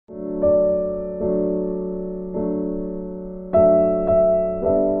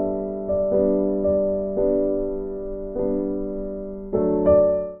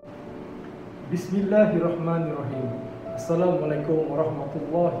Bismillahirrahmanirrahim. Assalamualaikum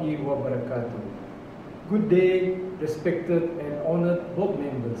warahmatullahi wabarakatuh. Good day, respected and honored board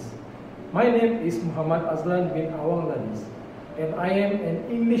members. My name is Muhammad Azlan bin Awang Ladis, and I am an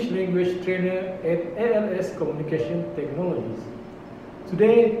English language trainer at ALS Communication Technologies.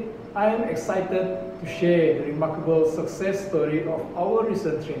 Today, I am excited to share the remarkable success story of our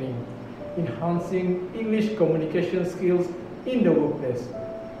recent training, Enhancing English Communication Skills in the Workplace,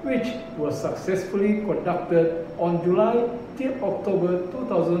 which was successfully conducted on July till October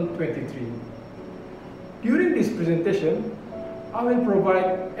 2023. During this presentation, I will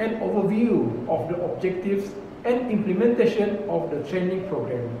provide an overview of the objectives and implementation of the training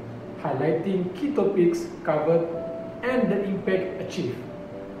program, highlighting key topics covered and the impact achieved.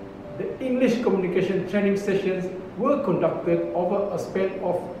 The English communication training sessions were conducted over a span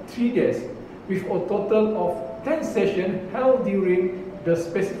of 3 days, with a total of 10 sessions held during the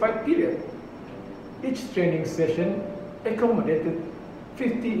specified period. Each training session accommodated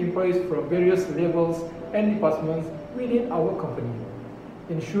 50 employees from various levels and departments within our company,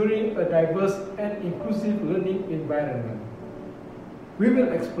 ensuring a diverse and inclusive learning environment. We will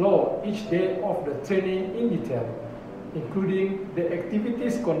explore each day of the training in detail, including the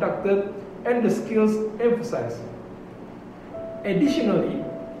activities conducted and the skills emphasized. Additionally,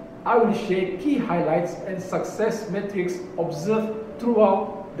 I will share key highlights and success metrics observed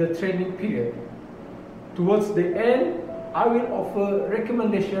throughout the training period. Towards the end, I will offer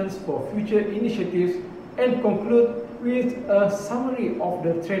recommendations for future initiatives and conclude with a summary of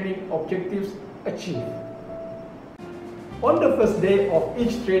the training objectives achieved. On the first day of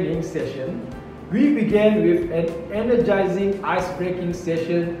each training session, we began with an energizing ice-breaking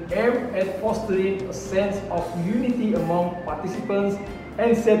session aimed at fostering a sense of unity among participants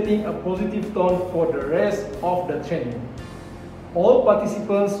and setting a positive tone for the rest of the training. All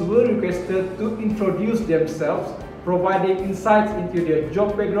participants were requested to introduce themselves, providing insights into their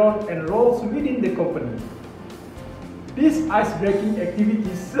job background and roles within the company. These ice-breaking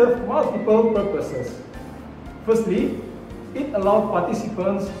activities serve multiple purposes. Firstly, it allowed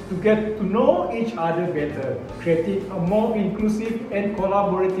participants to get to know each other better, creating a more inclusive and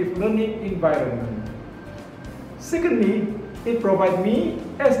collaborative learning environment. Secondly, it provides me,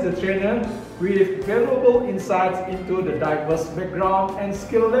 as the trainer, with valuable insights into the diverse background and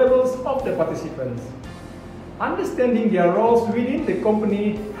skill levels of the participants. Understanding their roles within the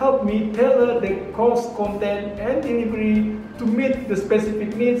company helped me tailor the course content and delivery to meet the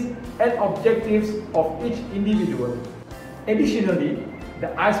specific needs and objectives of each individual. Additionally,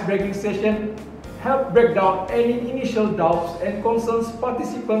 the ice-breaking session helped break down any initial doubts and concerns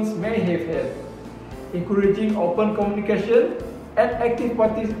participants may have had, encouraging open communication and active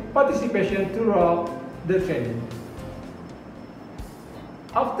participation throughout the training.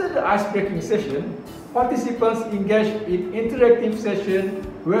 After the ice-breaking session, participants engaged in interactive sessions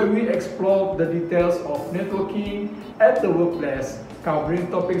where we explored the details of networking at the workplace, covering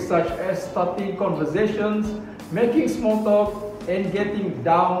topics such as starting conversations, making small talk, and getting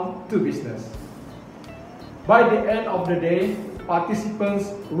down to business. By the end of the day,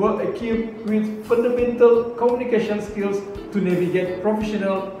 participants were equipped with fundamental communication skills to navigate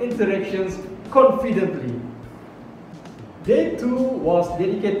professional interactions confidently. Day 2 was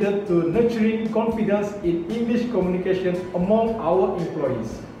dedicated to nurturing confidence in English communication among our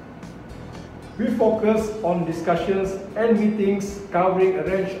employees. We focused on discussions and meetings covering a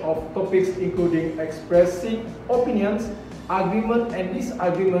range of topics including expressing opinions, agreement and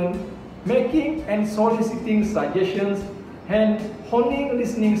disagreement, making and soliciting suggestions, and honing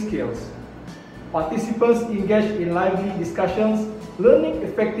listening skills. Participants engaged in lively discussions, learning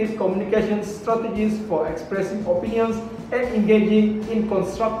effective communication strategies for expressing opinions and engaging in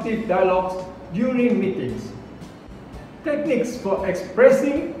constructive dialogues during meetings. Techniques for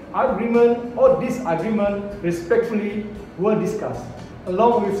expressing agreement or disagreement respectfully were discussed,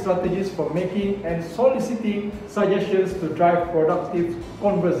 along with strategies for making and soliciting suggestions to drive productive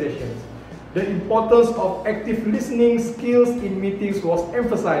conversations. The importance of active listening skills in meetings was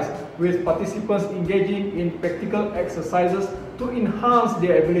emphasized, with participants engaging in practical exercises to enhance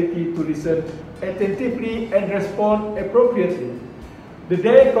their ability to listen attentively and respond appropriately. The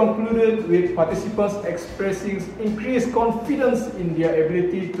day concluded with participants expressing increased confidence in their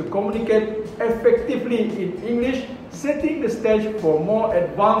ability to communicate effectively in English, setting the stage for more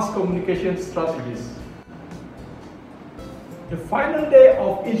advanced communication strategies. The final day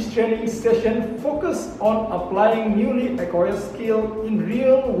of each training session focused on applying newly acquired skills in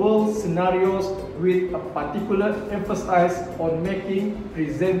real-world scenarios with a particular emphasis on making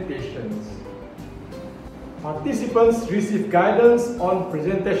presentations. Participants received guidance on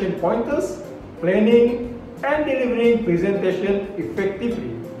presentation pointers, planning and delivering presentation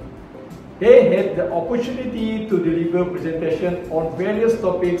effectively. They had the opportunity to deliver presentation on various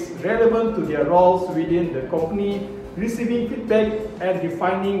topics relevant to their roles within the company, receiving feedback and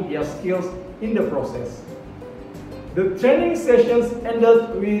refining their skills in the process. The training sessions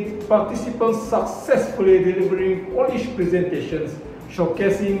ended with participants successfully delivering polished presentations,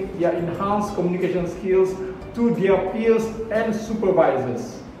 showcasing their enhanced communication skills to their peers and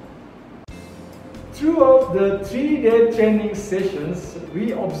supervisors. Throughout the 3-day training sessions,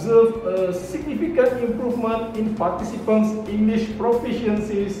 we observed a significant improvement in participants' English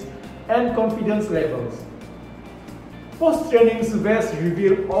proficiencies and confidence levels. Post-training surveys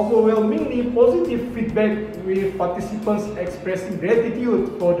revealed overwhelmingly positive feedback, with participants expressing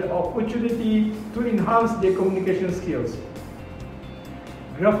gratitude for the opportunity to enhance their communication skills.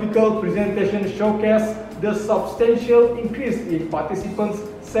 Graphical presentation showcased the substantial increase in participants'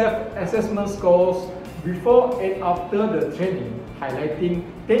 self-assessment scores before and after the training, highlighting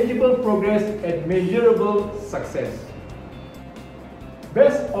tangible progress and measurable success.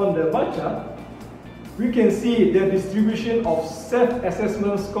 Based on the bar chart, we can see the distribution of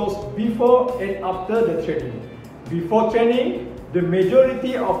self-assessment scores before and after the training. Before training, the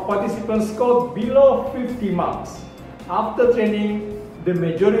majority of participants scored below 50 marks. After training, the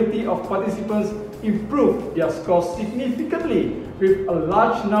majority of participants improved their scores significantly, with a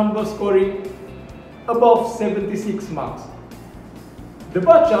large number scoring above 76 marks. The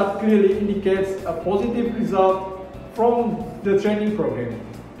bar chart clearly indicates a positive result from the training program.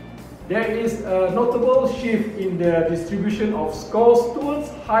 There is a notable shift in the distribution of scores towards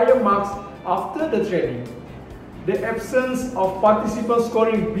higher marks after the training. The absence of participants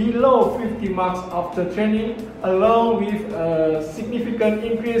scoring below 50 marks after training, along with a significant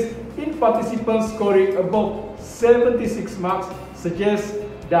increase in participants scoring above 76 marks, suggests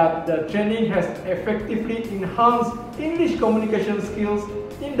that the training has effectively enhanced English communication skills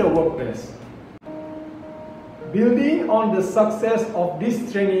in the workplace. Building on the success of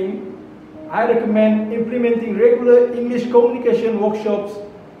this training, I recommend implementing regular English communication workshops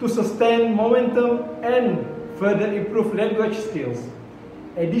to sustain momentum and further improve language skills.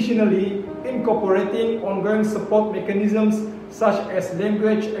 Additionally, incorporating ongoing support mechanisms such as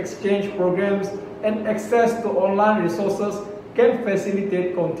language exchange programs and access to online resources can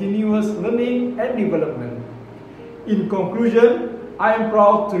facilitate continuous learning and development. In conclusion, I am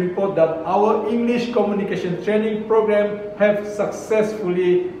proud to report that our English communication training program have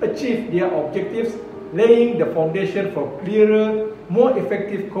successfully achieved their objectives, laying the foundation for clearer, more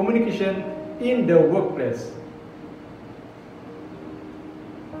effective communication in the workplace.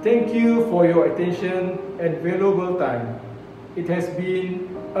 Thank you for your attention and valuable time. It has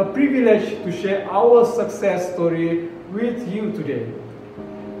been a privilege to share our success story with you today.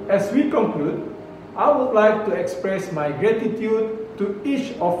 As we conclude, I would like to express my gratitude to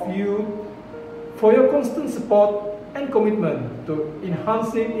each of you for your constant support and commitment to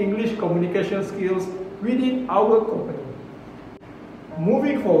enhancing English communication skills within our company.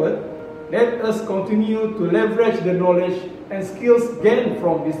 Moving forward, let us continue to leverage the knowledge and skills gained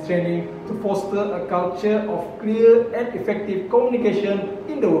from this training to foster a culture of clear and effective communication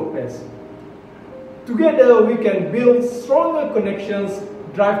in the workplace. Together, we can build stronger connections,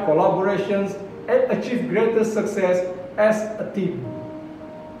 drive collaborations, and achieve greater success as a team.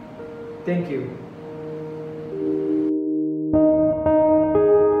 Thank you.